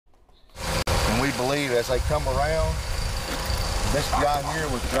We believe as they come around, this guy here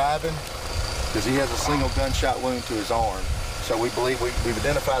was driving because he has a single gunshot wound to his arm. So we believe we've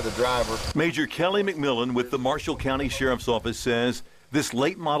identified the driver. Major Kelly McMillan with the Marshall County Sheriff's Office says this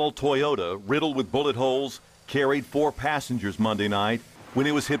late model Toyota, riddled with bullet holes, carried 4 passengers Monday night when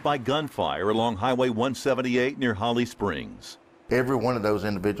it was hit by gunfire along Highway 178 near Holly Springs. Every one of those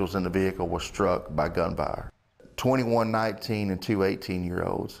individuals in the vehicle was struck by gunfire. 21 19 and 2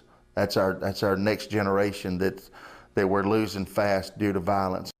 18-year-olds. That's our next generation that we're losing fast due to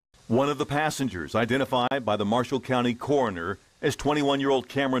violence. One of the passengers, identified by the Marshall County coroner as 21-year-old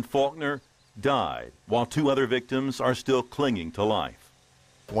Cameron Faulkner, died, while 2 other victims are still clinging to life.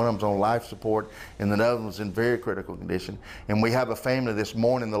 One of them's on life support, and the other one's in very critical condition. And we have a family this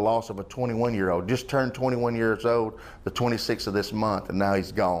morning, the loss of a 21-year-old. Just turned 21 years old, the 26th of this month, and now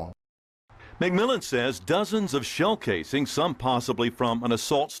he's gone. McMillan says dozens of shell casings, some possibly from an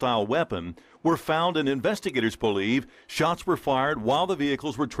assault-style weapon, were found, and investigators believe shots were fired while the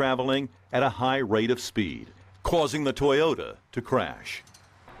vehicles were traveling at a high rate of speed, causing the Toyota to crash.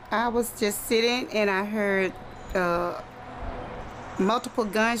 I was just sitting and I heard multiple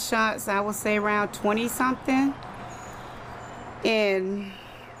gunshots, I would say around 20-something. And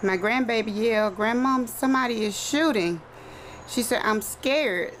my grandbaby yelled, "Grandmom, somebody is shooting." She said, "I'm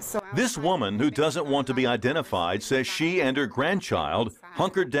scared." This woman, who doesn't want to be identified, says she and her grandchild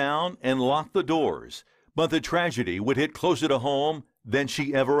hunkered down and locked the doors. But the tragedy would hit closer to home than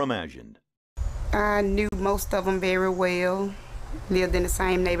she ever imagined. I knew most of them very well, lived in the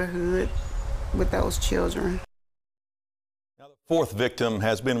same neighborhood with those children. Now, the 4th victim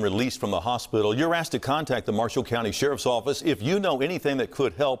has been released from the hospital. You're asked to contact the Marshall County Sheriff's Office if you know anything that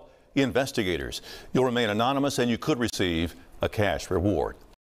could help investigators. You'll remain anonymous and you could receive a cash reward.